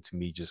State game to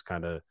me just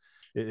kind of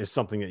is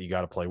something that you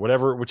got to play.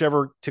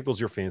 Whichever tickles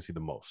your fancy the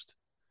most.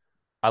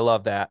 I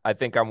love that. I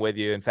think I'm with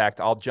you. In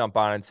fact, I'll jump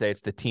on and say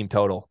it's the team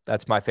total.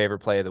 That's my favorite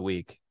play of the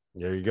week.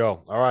 There you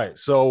go. All right.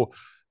 So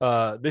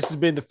this has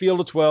been the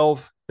Field of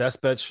 12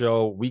 Best Bet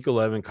Show, Week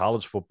 11,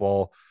 college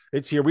football.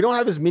 It's here. We don't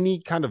have as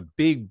many kind of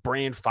big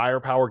brand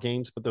firepower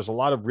games, but there's a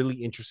lot of really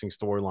interesting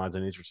storylines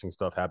and interesting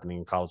stuff happening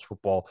in college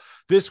football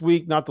this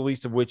week, not the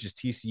least of which is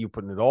TCU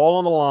putting it all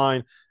on the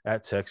line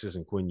at Texas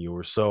and Quinn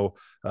Ewers. So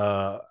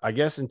I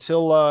guess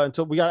until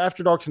we got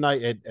After Dark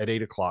tonight at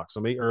 8 o'clock,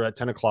 or at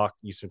 10 o'clock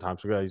Eastern time.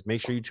 So guys,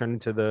 make sure you turn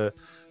into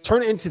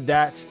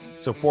that.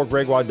 So for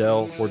Greg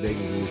Waddell, for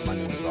Dagan Hughes, my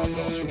name is Rob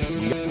Dawson.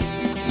 See you guys.